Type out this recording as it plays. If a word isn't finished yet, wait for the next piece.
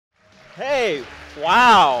Hey,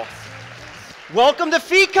 wow. Welcome to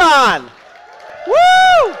FeeCon.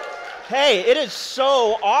 Woo! Hey, it is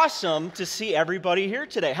so awesome to see everybody here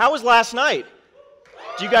today. How was last night?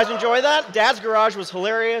 Did you guys enjoy that? Dad's Garage was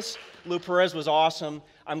hilarious. Lou Perez was awesome.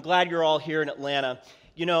 I'm glad you're all here in Atlanta.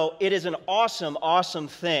 You know, it is an awesome, awesome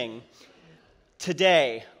thing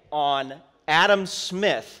today on Adam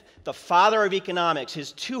Smith, the father of economics,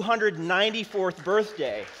 his 294th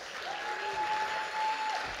birthday.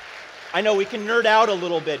 I know we can nerd out a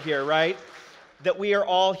little bit here, right? That we are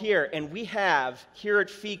all here, and we have here at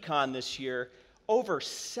FeeCon this year over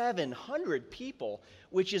 700 people,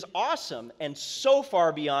 which is awesome and so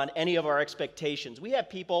far beyond any of our expectations. We have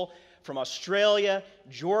people from Australia,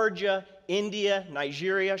 Georgia, India,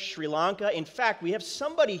 Nigeria, Sri Lanka. In fact, we have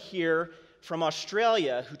somebody here from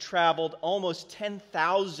Australia who traveled almost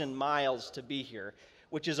 10,000 miles to be here,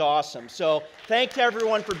 which is awesome. So thanks to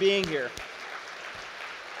everyone for being here.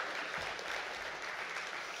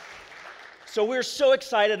 So we're so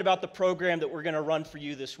excited about the program that we're going to run for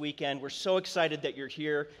you this weekend. We're so excited that you're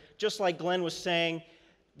here. Just like Glenn was saying,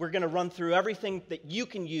 we're going to run through everything that you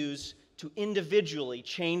can use to individually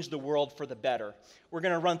change the world for the better. We're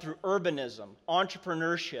going to run through urbanism,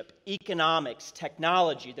 entrepreneurship, economics,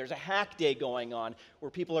 technology. There's a hack day going on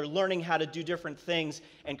where people are learning how to do different things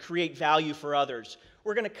and create value for others.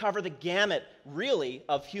 We're going to cover the gamut, really,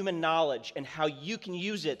 of human knowledge and how you can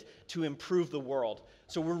use it to improve the world.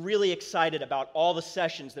 So we're really excited about all the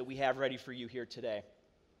sessions that we have ready for you here today.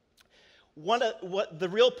 What the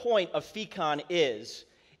real point of FeeCon is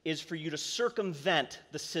for you to circumvent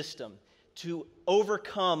the system, to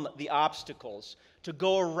overcome the obstacles, to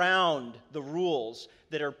go around the rules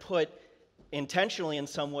that are put intentionally in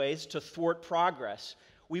some ways to thwart progress.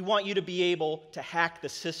 We want you to be able to hack the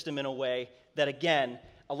system in a way that, again,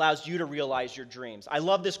 allows you to realize your dreams. I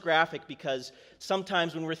love this graphic because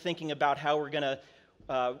sometimes when we're thinking about how we're going to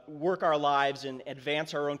work our lives and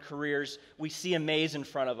advance our own careers, we see a maze in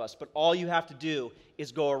front of us, but all you have to do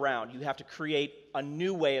is go around. You have to create a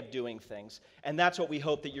new way of doing things, and that's what we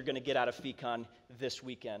hope that you're going to get out of FeeCon this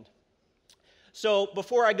weekend. So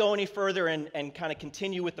before I go any further and kind of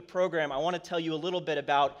continue with the program, I want to tell you a little bit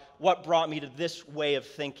about what brought me to this way of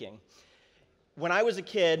thinking. When I was a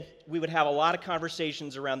kid, we would have a lot of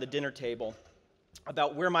conversations around the dinner table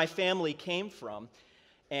about where my family came from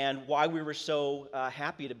and why we were so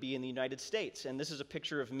happy to be in the United States. And this is a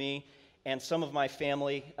picture of me and some of my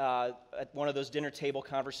family at one of those dinner table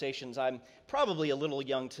conversations. I'm probably a little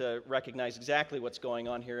young to recognize exactly what's going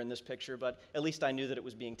on here in this picture, but at least I knew that it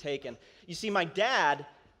was being taken. You see, my dad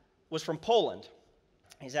was from Poland.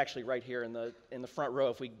 He's actually right here in the front row,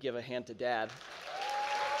 if we could give a hand to Dad.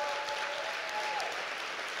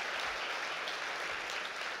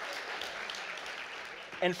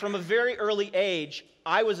 And from a very early age,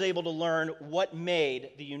 I was able to learn what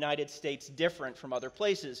made the United States different from other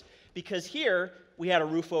places. Because here, we had a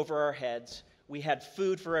roof over our heads, we had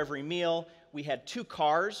food for every meal, we had 2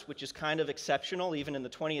 cars, which is kind of exceptional even in the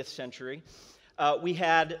 20th century. We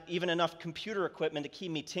had even enough computer equipment to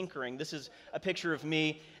keep me tinkering. This is a picture of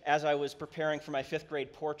me as I was preparing for my 5th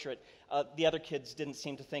grade portrait. The other kids didn't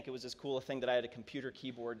seem to think it was as cool a thing that I had a computer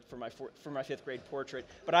keyboard for my 5th grade portrait,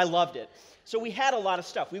 but I loved it. So we had a lot of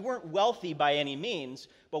stuff. We weren't wealthy by any means,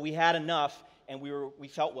 but we had enough, and we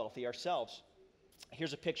felt wealthy ourselves.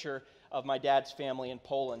 Here's a picture of my dad's family in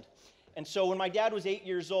Poland. And so when my dad was 8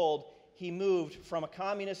 years old, he moved from a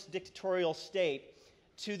communist dictatorial state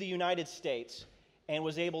to the United States and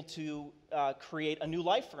was able to create a new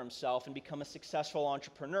life for himself and become a successful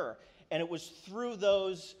entrepreneur. And it was through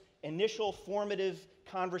those initial formative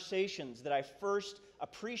conversations that I first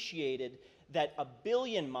appreciated that a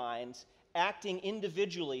billion minds acting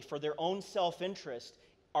individually for their own self-interest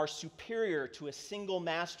are superior to a single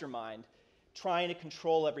mastermind trying to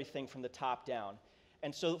control everything from the top down.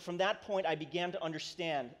 And so from that point, I began to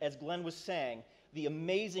understand, as Glenn was saying, the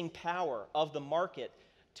amazing power of the market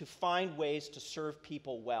to find ways to serve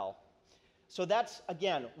people well. So that's,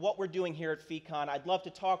 again, what we're doing here at FeeCon. I'd love to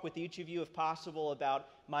talk with each of you, if possible, about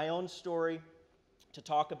my own story, to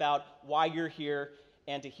talk about why you're here,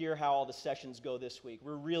 and to hear how all the sessions go this week.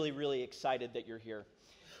 We're really, really excited that you're here.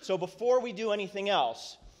 So before we do anything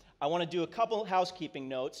else, I want to do a couple housekeeping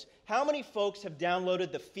notes. How many folks have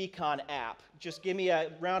downloaded the FeeCon app? Just give me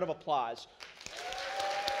a round of applause.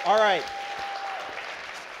 All right.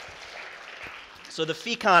 So the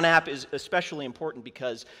FeeCon app is especially important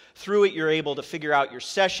because through it you're able to figure out your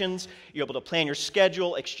sessions, you're able to plan your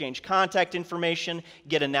schedule, exchange contact information,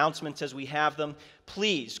 get announcements as we have them.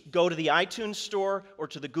 Please go to the iTunes Store or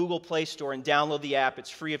to the Google Play Store and download the app. It's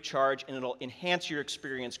free of charge and it'll enhance your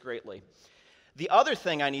experience greatly. The other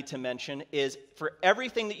thing I need to mention is for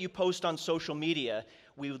everything that you post on social media,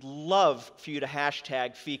 we would love for you to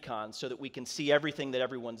hashtag FECON so that we can see everything that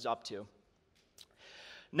everyone's up to.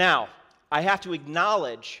 Now, I have to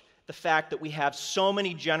acknowledge the fact that we have so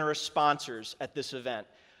many generous sponsors at this event.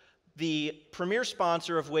 The premier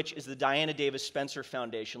sponsor of which is the Diana Davis Spencer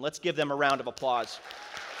Foundation. Let's give them a round of applause.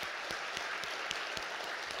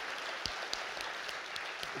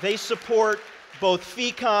 They support both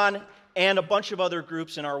FECON and a bunch of other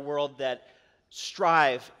groups in our world that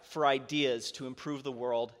strive for ideas to improve the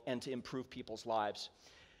world and to improve people's lives.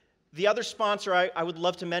 The other sponsor I would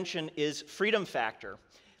love to mention is Freedom Factor.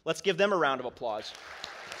 Let's give them a round of applause.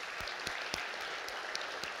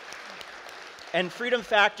 And Freedom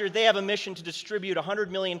Factor, they have a mission to distribute 100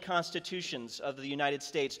 million constitutions of the United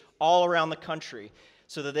States all around the country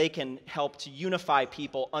so that they can help to unify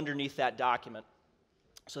people underneath that document.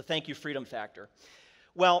 So thank you, Freedom Factor.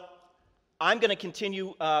 Well, I'm going to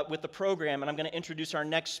continue with the program, and I'm going to introduce our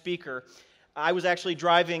next speaker. I was actually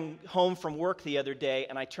driving home from work the other day,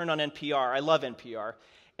 and I turned on NPR. I love NPR.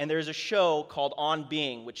 And there's a show called On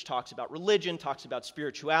Being, which talks about religion, talks about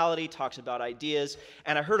spirituality, talks about ideas.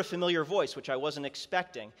 And I heard a familiar voice, which I wasn't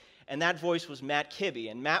expecting. And that voice was Matt Kibbe.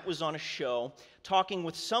 And Matt was on a show talking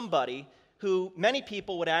with somebody who many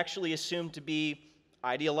people would actually assume to be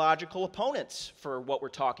ideological opponents for what we're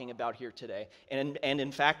talking about here today. And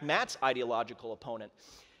in fact, Matt's ideological opponent.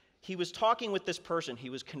 He was talking with this person. He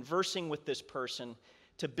was conversing with this person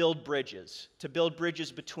to build bridges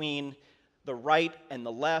between the right and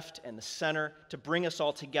the left and the center, to bring us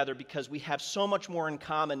all together because we have so much more in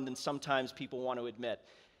common than sometimes people want to admit.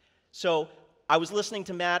 So I was listening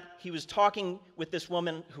to Matt. He was talking with this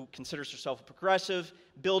woman who considers herself a progressive,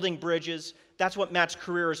 building bridges. That's what Matt's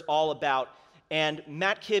career is all about. And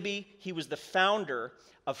Matt Kibbe, he was the founder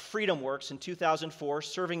of FreedomWorks in 2004,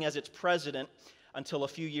 serving as its president until a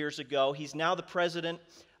few years ago. He's now the president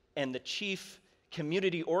and the chief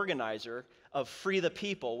community organizer of Free the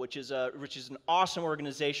People, which is an awesome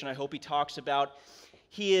organization I hope he talks about.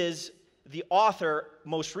 He is the author,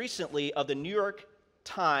 most recently, of the New York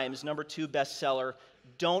Times #2 bestseller,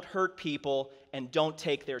 Don't Hurt People and Don't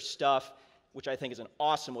Take Their Stuff, which I think is an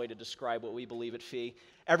awesome way to describe what we believe at FEE.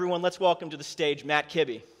 Everyone, let's welcome to the stage Matt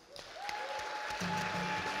Kibbe.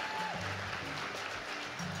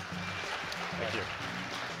 Thank you.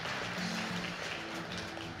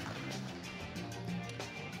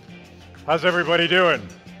 How's everybody doing?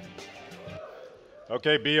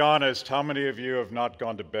 Okay, be honest. How many of you have not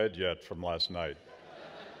gone to bed yet from last night?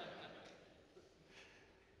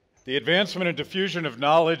 The advancement and diffusion of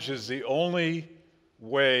knowledge is the only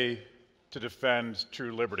way to defend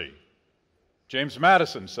true liberty. James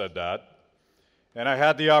Madison said that, and I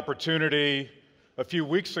had the opportunity a few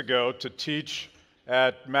weeks ago to teach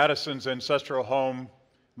at Madison's ancestral home,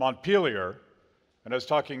 Montpelier, and I was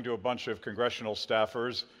talking to a bunch of congressional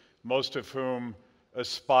staffers, most of whom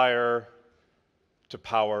aspire to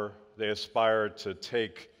power. They aspire to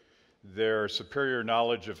take their superior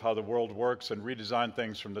knowledge of how the world works and redesign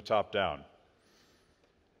things from the top down.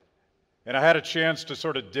 And I had a chance to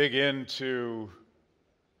sort of dig into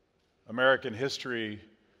American history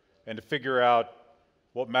and to figure out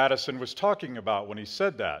what Madison was talking about when he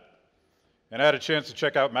said that. And I had a chance to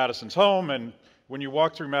check out Madison's home, and when you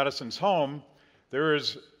walk through Madison's home, there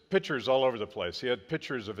is pictures all over the place. He had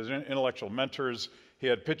pictures of his intellectual mentors, he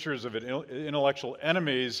had pictures of his intellectual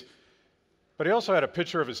enemies, but he also had a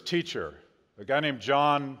picture of his teacher, a guy named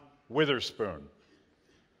John Witherspoon.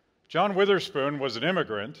 John Witherspoon was an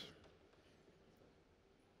immigrant,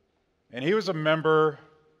 and he was a member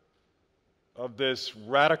of this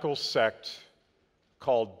radical sect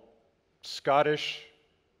called Scottish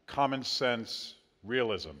Common Sense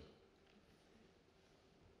Realism.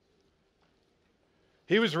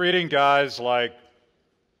 He was reading guys like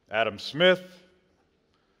Adam Smith,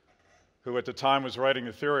 who at the time was writing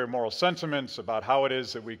the theory of moral sentiments about how it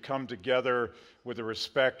is that we come together with a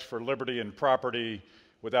respect for liberty and property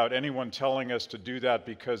without anyone telling us to do that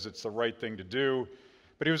because it's the right thing to do.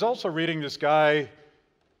 But he was also reading this guy,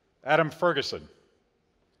 Adam Ferguson.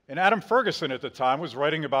 And Adam Ferguson at the time was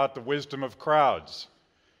writing about the wisdom of crowds.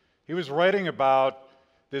 He was writing about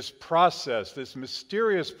this process, this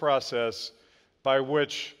mysterious process by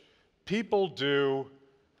which people do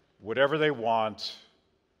whatever they want,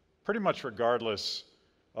 pretty much regardless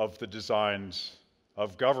of the designs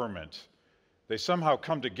of government. They somehow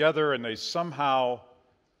come together and they somehow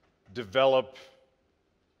develop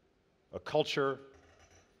a culture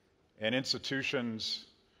and institutions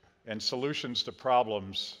and solutions to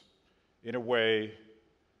problems in a way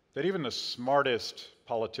that even the smartest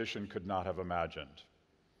politician could not have imagined.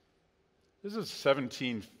 This is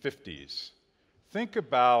 1750s. Think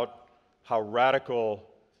about how radical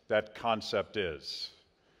that concept is.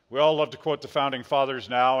 We all love to quote the Founding Fathers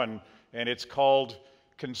now, and it's called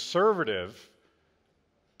conservative,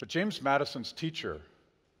 but James Madison's teacher,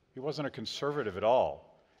 he wasn't a conservative at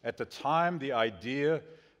all. At the time, the idea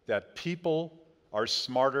that people are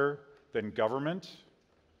smarter than government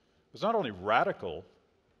was not only radical,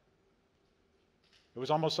 it was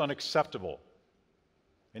almost unacceptable.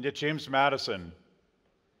 And yet James Madison,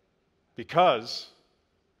 because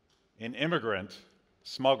an immigrant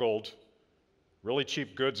smuggled really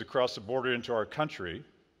cheap goods across the border into our country,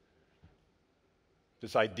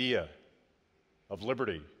 this idea of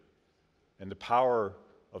liberty and the power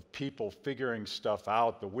of people figuring stuff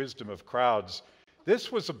out, the wisdom of crowds,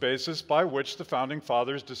 this was the basis by which the Founding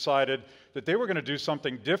Fathers decided that they were going to do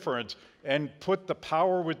something different and put the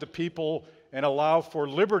power with the people and allow for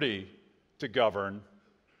liberty to govern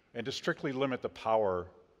and to strictly limit the power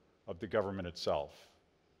of the government itself.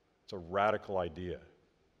 It's a radical idea.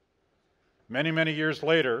 Many, many years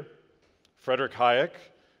later, Friedrich Hayek,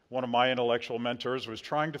 one of my intellectual mentors, was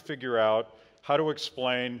trying to figure out how to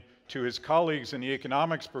explain to his colleagues in the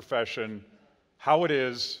economics profession how it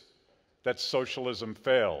is that socialism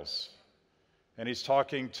fails. And he's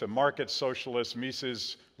talking to market socialists.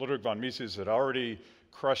 Ludwig von Mises had already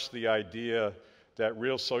crushed the idea that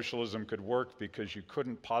real socialism could work because you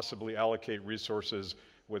couldn't possibly allocate resources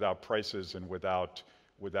without prices and without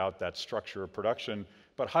that structure of production.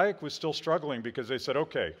 But Hayek was still struggling because they said,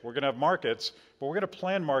 okay, we're going to have markets, but we're going to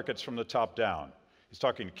plan markets from the top down. He's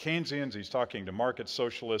talking to Keynesians, he's talking to market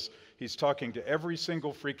socialists, he's talking to every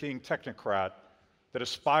single freaking technocrat that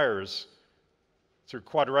aspires through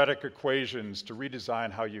quadratic equations to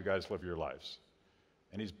redesign how you guys live your lives.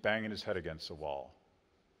 And he's banging his head against the wall.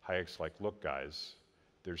 Hayek's like, look guys,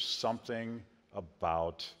 there's something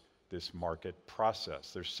about this market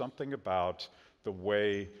process. There's something about the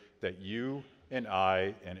way that you and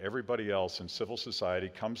I and everybody else in civil society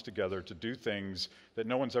comes together to do things that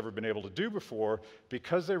no one's ever been able to do before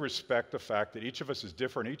because they respect the fact that each of us is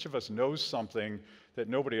different. Each of us knows something that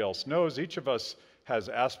nobody else knows. Each of us has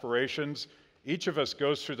aspirations. Each of us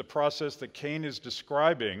goes through the process that Kane is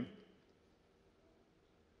describing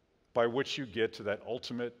by which you get to that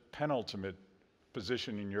ultimate, penultimate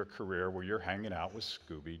position in your career where you're hanging out with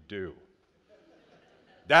Scooby-Doo.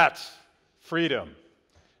 That's freedom.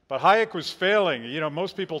 But Hayek was failing. You know,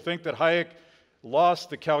 most people think that Hayek lost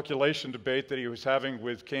the calculation debate that he was having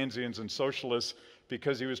with Keynesians and socialists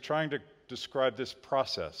because he was trying to describe this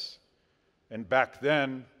process. And back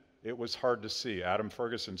then, it was hard to see. Adam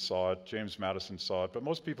Ferguson saw it, James Madison saw it, but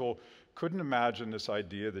most people couldn't imagine this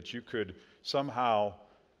idea that you could somehow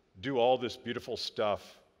do all this beautiful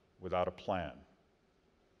stuff without a plan.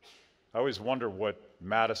 I always wonder what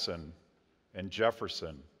Madison and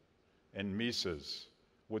Jefferson and Mises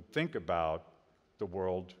would think about the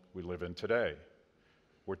world we live in today,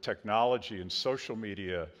 where technology and social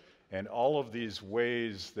media and all of these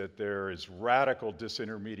ways that there is radical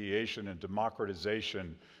disintermediation and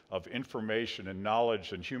democratization of information and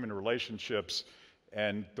knowledge and human relationships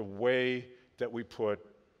and the way that we put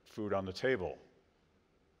food on the table.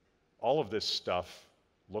 All of this stuff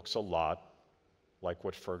looks a lot like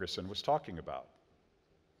what Ferguson was talking about.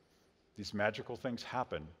 These magical things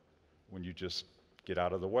happen when you just get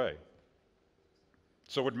out of the way.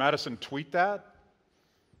 So would Madison tweet that?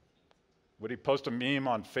 Would he post a meme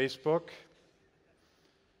on Facebook?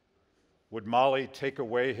 Would Molly take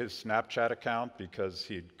away his Snapchat account because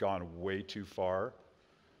he'd gone way too far?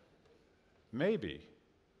 Maybe.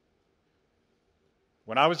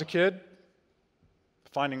 When I was a kid,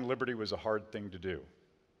 finding liberty was a hard thing to do.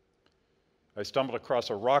 I stumbled across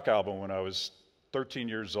a rock album when I was 13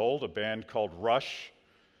 years old. A band called Rush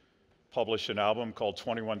published an album called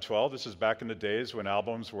 2112. This is back in the days when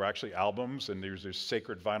albums were actually albums, and there's these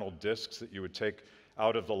sacred vinyl discs that you would take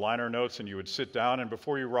out of the liner notes, and you would sit down, and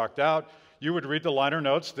before you rocked out, you would read the liner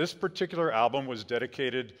notes. This particular album was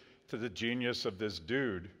dedicated to the genius of this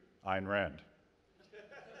dude, Ayn Rand.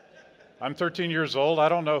 I'm 13 years old. I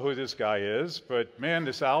don't know who this guy is, but man,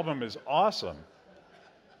 this album is awesome.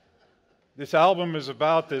 This album is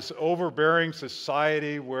about this overbearing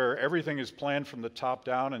society where everything is planned from the top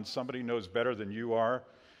down and somebody knows better than you are.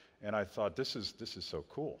 And I thought, this is so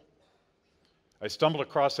cool. I stumbled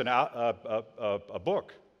across a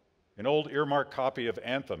book, an old earmarked copy of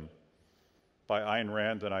Anthem by Ayn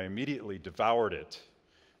Rand, and I immediately devoured it.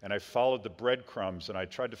 And I followed the breadcrumbs, and I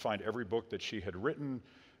tried to find every book that she had written.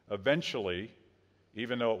 Eventually,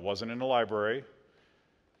 even though it wasn't in the library,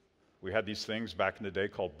 we had these things back in the day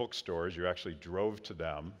called bookstores. You actually drove to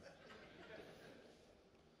them.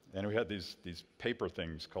 And we had these paper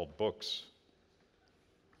things called books.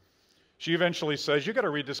 She eventually says, you got to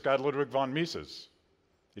read this guy Ludwig von Mises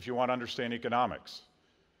if you want to understand economics.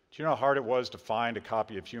 Do you know how hard it was to find a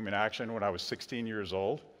copy of Human Action when I was 16 years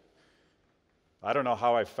old? I don't know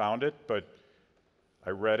how I found it, but I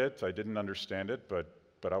read it. I didn't understand it, but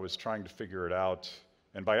I was trying to figure it out.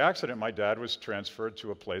 And by accident, my dad was transferred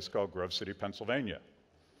to a place called Grove City, Pennsylvania.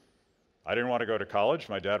 I didn't want to go to college.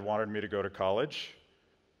 My dad wanted me to go to college.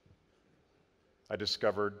 I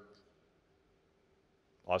discovered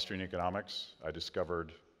Austrian economics. I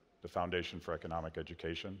discovered the Foundation for Economic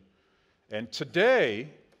Education. And today,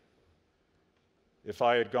 if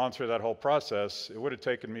I had gone through that whole process, it would have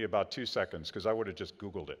taken me about 2 seconds because I would have just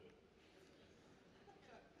Googled it.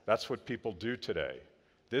 That's what people do today.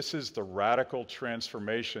 This is the radical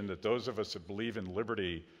transformation that those of us that believe in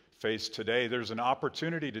liberty face today. There's an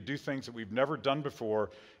opportunity to do things that we've never done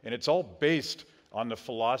before, and it's all based on the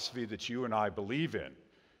philosophy that you and I believe in.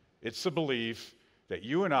 It's the belief that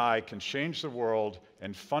you and I can change the world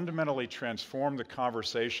and fundamentally transform the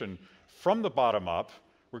conversation from the bottom up,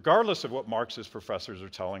 regardless of what Marxist professors are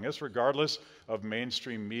telling us, regardless of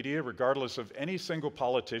mainstream media, regardless of any single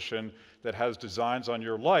politician that has designs on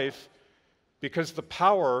your life, because the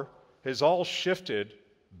power has all shifted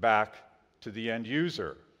back to the end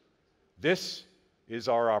user. This is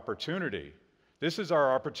our opportunity. This is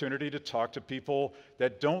our opportunity to talk to people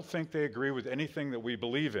that don't think they agree with anything that we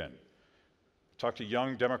believe in. Talk to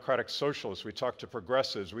young democratic socialists. We talk to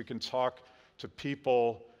progressives. We can talk to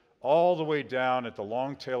people all the way down at the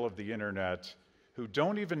long tail of the internet who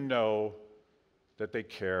don't even know that they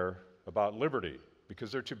care about liberty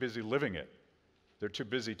because they're too busy living it. They're too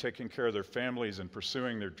busy taking care of their families and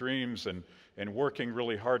pursuing their dreams and working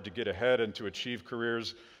really hard to get ahead and to achieve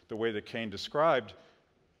careers the way that Kane described.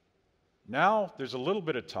 Now there's a little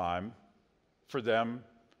bit of time for them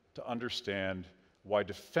to understand why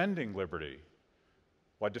defending liberty,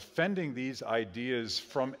 why defending these ideas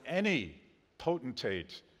from any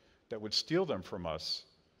potentate that would steal them from us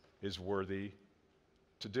is worthy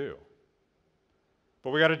to do.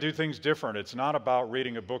 But we got to do things different. It's not about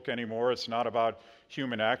reading a book anymore. It's not about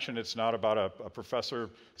human action. It's not about a professor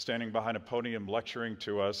standing behind a podium lecturing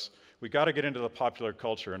to us. We got to get into the popular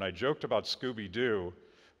culture. And I joked about Scooby-Doo,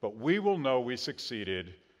 but we will know we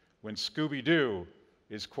succeeded when Scooby-Doo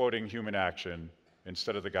is quoting human action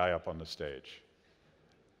instead of the guy up on the stage.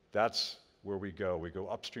 That's where we go. We go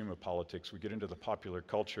upstream of politics. We get into the popular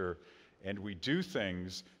culture. And we do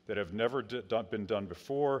things that have never been done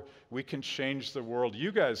before. We can change the world.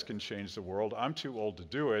 You guys can change the world. I'm too old to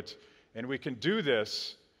do it. And we can do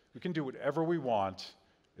this. We can do whatever we want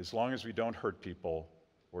as long as we don't hurt people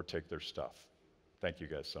or take their stuff. Thank you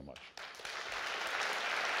guys so much.